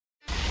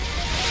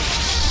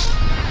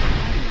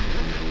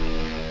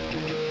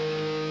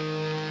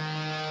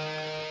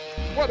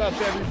What up,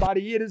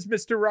 everybody? It is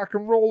Mr. Rock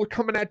and Roll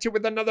coming at you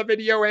with another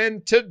video,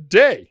 and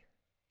today,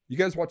 you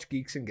guys watch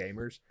Geeks and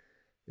Gamers?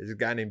 There's a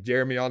guy named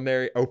Jeremy on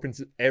there. He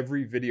opens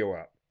every video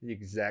up the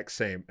exact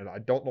same, and I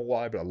don't know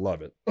why, but I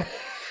love it.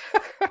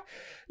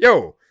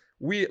 Yo,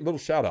 little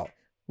shout out.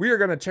 We are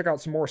going to check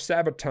out some more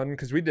Sabaton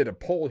because we did a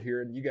poll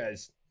here, and you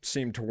guys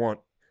seem to want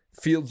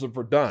Fields of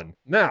Verdun.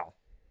 Now,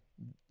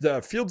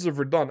 the Fields of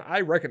Verdun,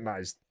 I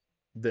recognize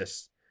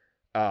this.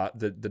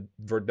 The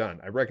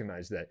Verdun, I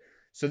recognize that.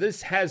 So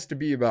this has to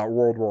be about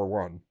World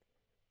War I,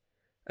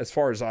 as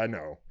far as I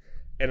know.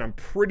 And I'm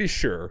pretty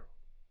sure,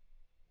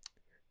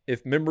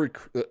 if memory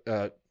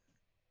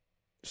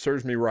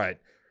serves me right,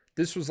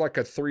 this was like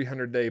a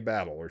 300-day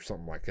battle or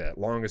something like that.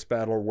 Longest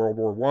battle of World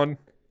War I.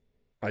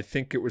 I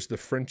think it was the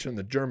French and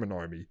the German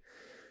army.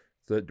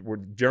 The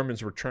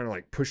Germans were trying to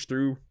like push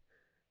through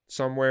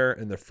somewhere,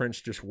 and the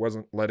French just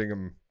wasn't letting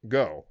them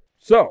go.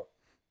 So,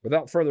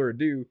 without further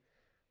ado,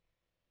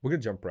 we're going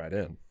to jump right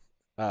in.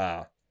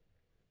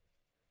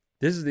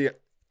 This is the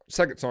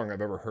second song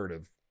I've ever heard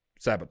of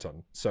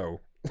Sabaton,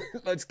 so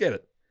let's get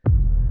it.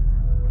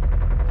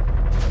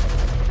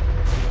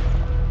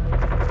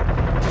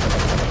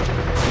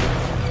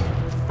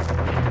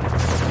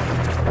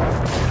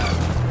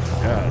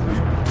 Yeah, dude.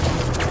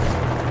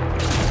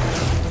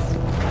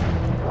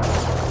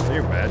 Can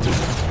you imagine?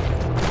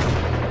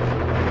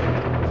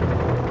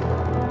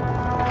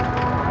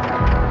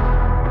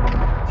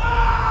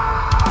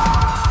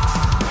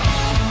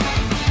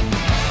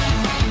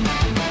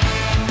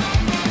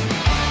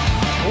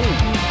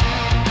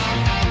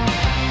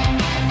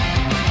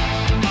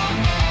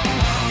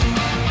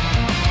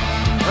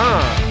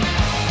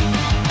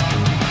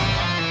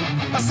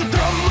 As the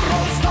drum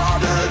roll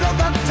started on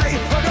that day,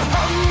 heard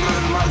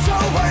 100 miles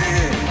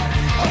away,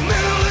 a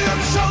million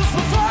shells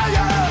were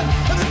fired,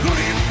 and the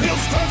green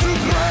fields turned to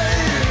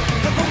grey.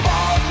 The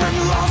bombardment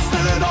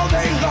lasted all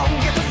day long,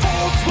 yet the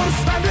forts were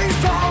standing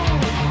strong,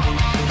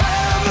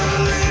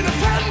 heavily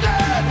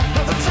defended.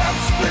 Now the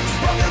traps been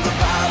sprung and the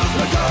battle's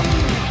begun,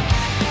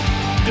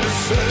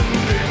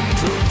 descending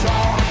to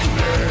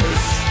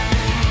darkness.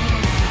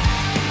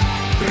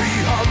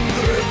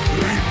 303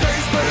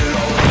 days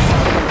below the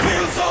sun,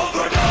 fields of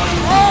Verdun.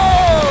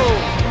 Oh!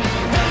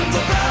 And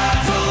the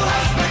battle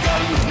has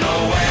begun, no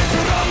way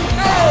to run.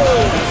 No!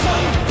 The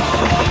sun, for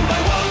one by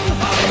one,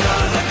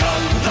 under the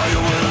gun, they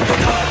will be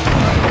done.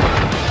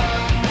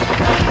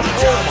 And the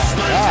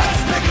judgment has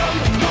begun,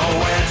 no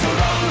way to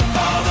run.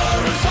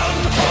 Father and son,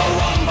 for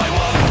one by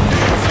one,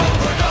 fields of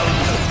Verdun.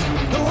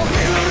 The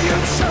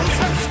 1,000,000 shells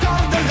have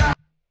scarred the land.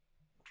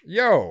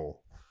 Yo,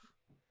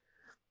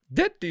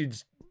 that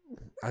dude's,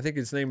 I think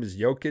his name is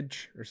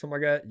Jokic or something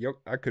like that.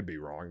 I could be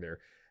wrong there.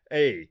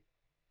 Hey,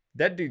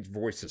 that dude's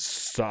voice is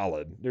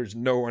solid. There's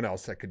no one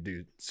else that could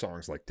do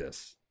songs like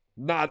this.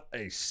 Not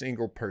a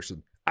single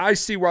person. I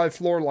see why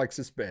Floor likes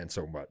this band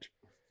so much.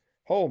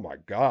 Oh my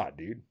God,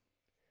 dude.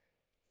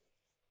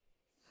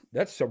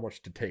 That's so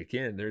much to take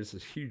in. There's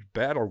this huge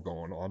battle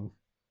going on.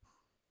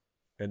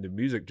 And the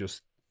music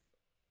just...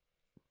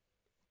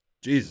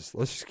 Jesus,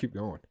 let's just keep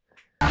going.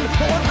 One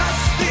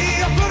has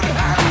the upper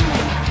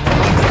hand.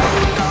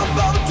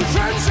 About the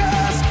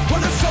trenches,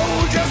 where the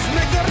soldiers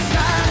make their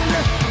stand.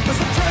 As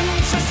the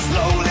trenches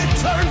slowly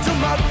turn to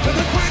mud, and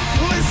they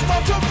quickly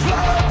start to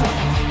flood.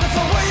 As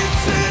the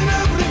waves in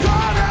every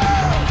corner,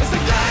 as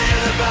they gain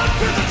about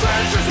through the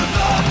trenches of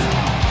blood,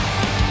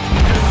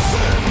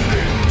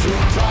 descending to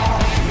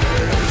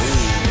darkness.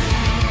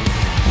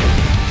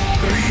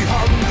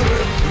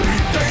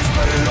 303 days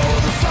below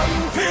the sun,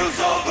 fields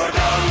of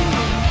Verdun.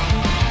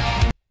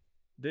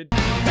 Did... And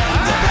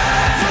the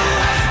battle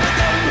has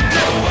begun,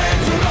 no way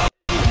to run.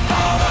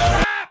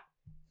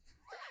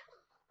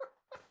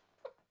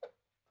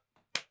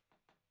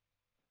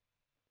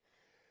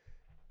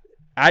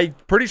 I'm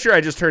pretty sure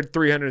I just heard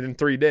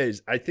 303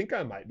 days. I think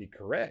I might be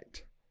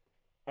correct.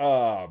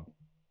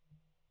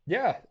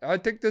 Yeah, I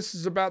think this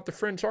is about the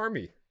French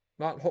army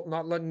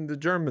not letting the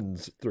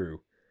Germans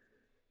through.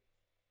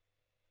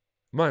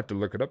 Might have to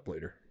look it up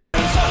later.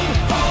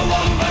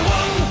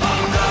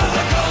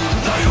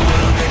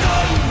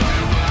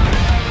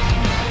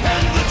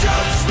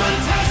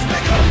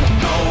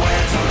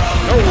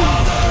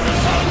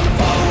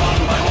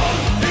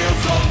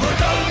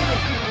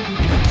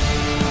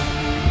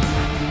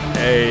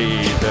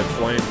 Hey, the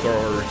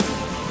flamethrowers.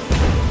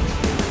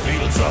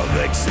 Fields of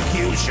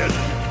execution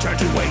turn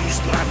to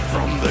wasteland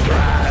from the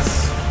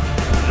grass.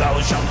 Thou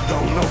shalt go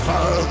no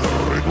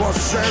further, it was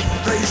said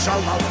they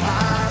shall not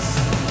pass.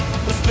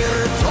 The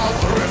spirit of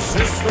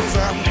resistance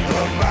and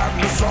the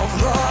madness of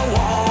the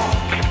war.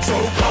 So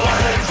go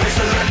ahead, face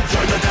it and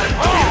join the dead.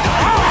 Oh, you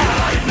die for your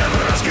life,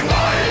 never asking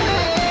why.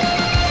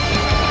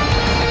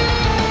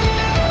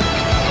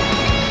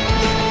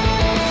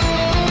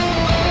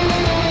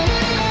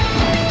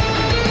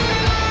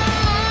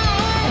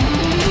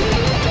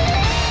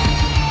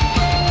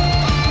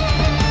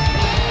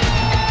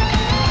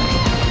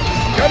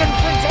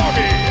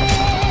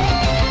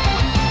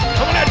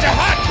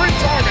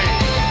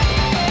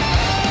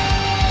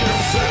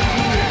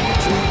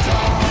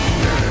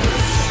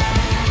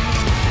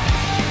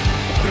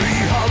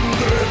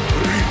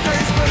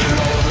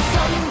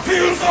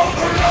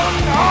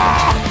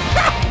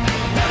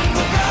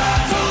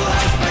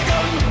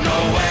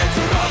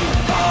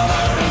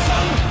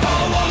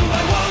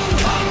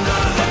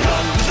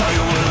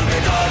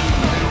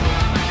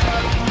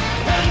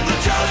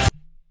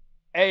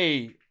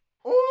 Hey.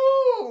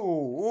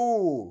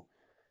 Ooh.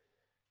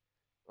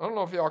 I don't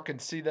know if y'all can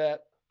see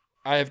that.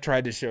 I have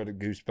tried to show the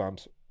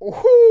goosebumps.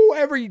 Ooh,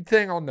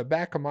 everything on the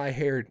back of my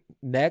hair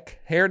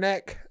neck,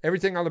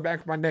 everything on the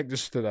back of my neck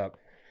just stood up.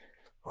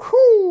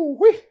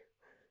 Whoo-wee.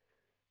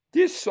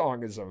 This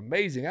song is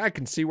amazing. I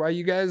can see why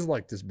you guys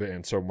like this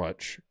band so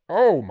much.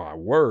 Oh, my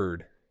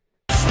word.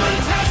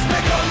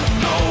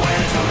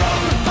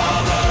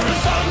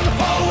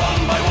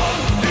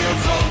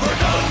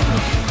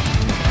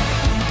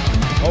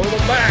 Hold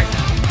them back.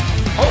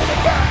 Hold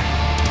them back.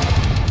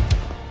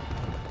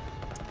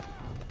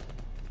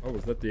 Oh,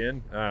 was that the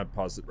end? I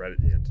paused it right at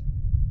the end.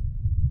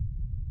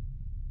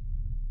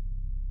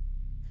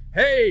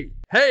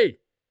 Hey,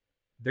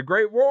 the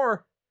Great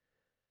War.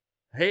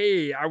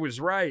 Hey, I was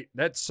right.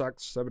 That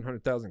sucks.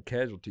 700,000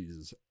 casualties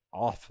is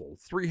awful.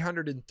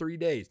 303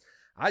 days.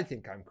 I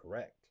think I'm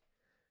correct.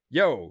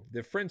 Yo,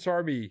 the French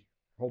army.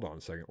 Hold on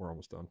a second. We're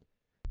almost done.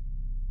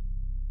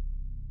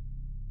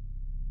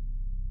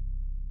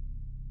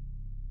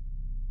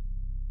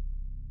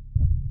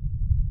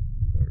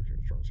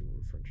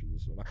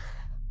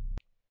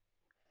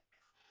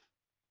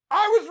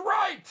 I was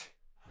right.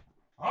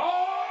 Oh,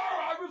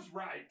 I was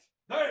right.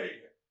 They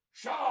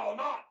shall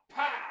not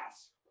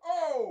pass.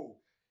 Oh,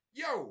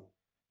 yo,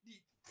 the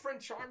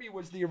French army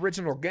was the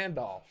original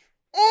Gandalf.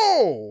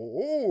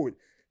 Oh,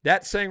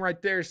 that saying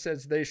right there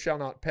says they shall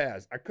not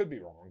pass. I could be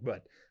wrong,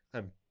 but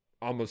I'm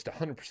almost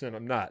 100%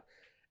 I'm not.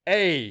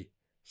 Hey,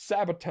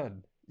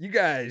 Sabaton, you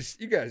guys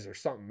are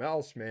something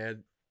else,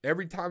 man.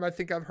 Every time I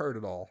think I've heard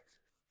it all.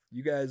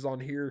 You guys on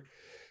here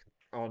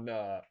on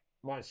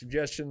my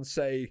suggestions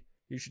say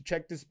you should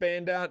check this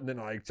band out, and then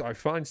I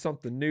find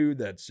something new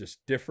that's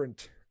just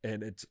different,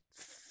 and it's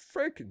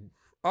freaking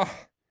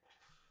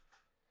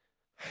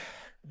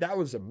that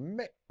was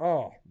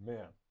oh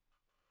man.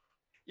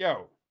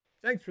 Yo,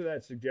 thanks for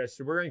that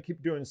suggestion. We're gonna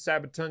keep doing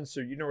Sabaton, so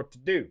you know what to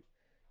do.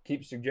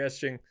 Keep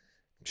suggesting.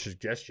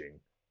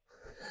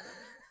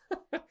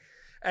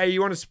 Hey, you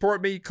want to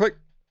support me? Click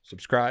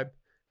subscribe.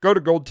 Go to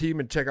Gold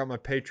Team and check out my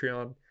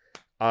Patreon.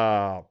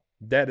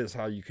 That is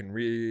how you can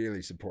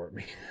really support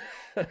me.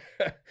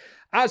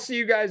 I'll see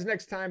you guys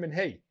next time, and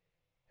hey,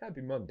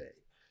 happy Monday.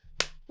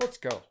 Let's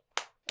go.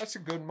 That's a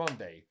good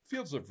Monday.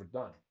 Fields of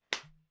Verdun.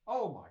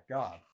 Oh my God.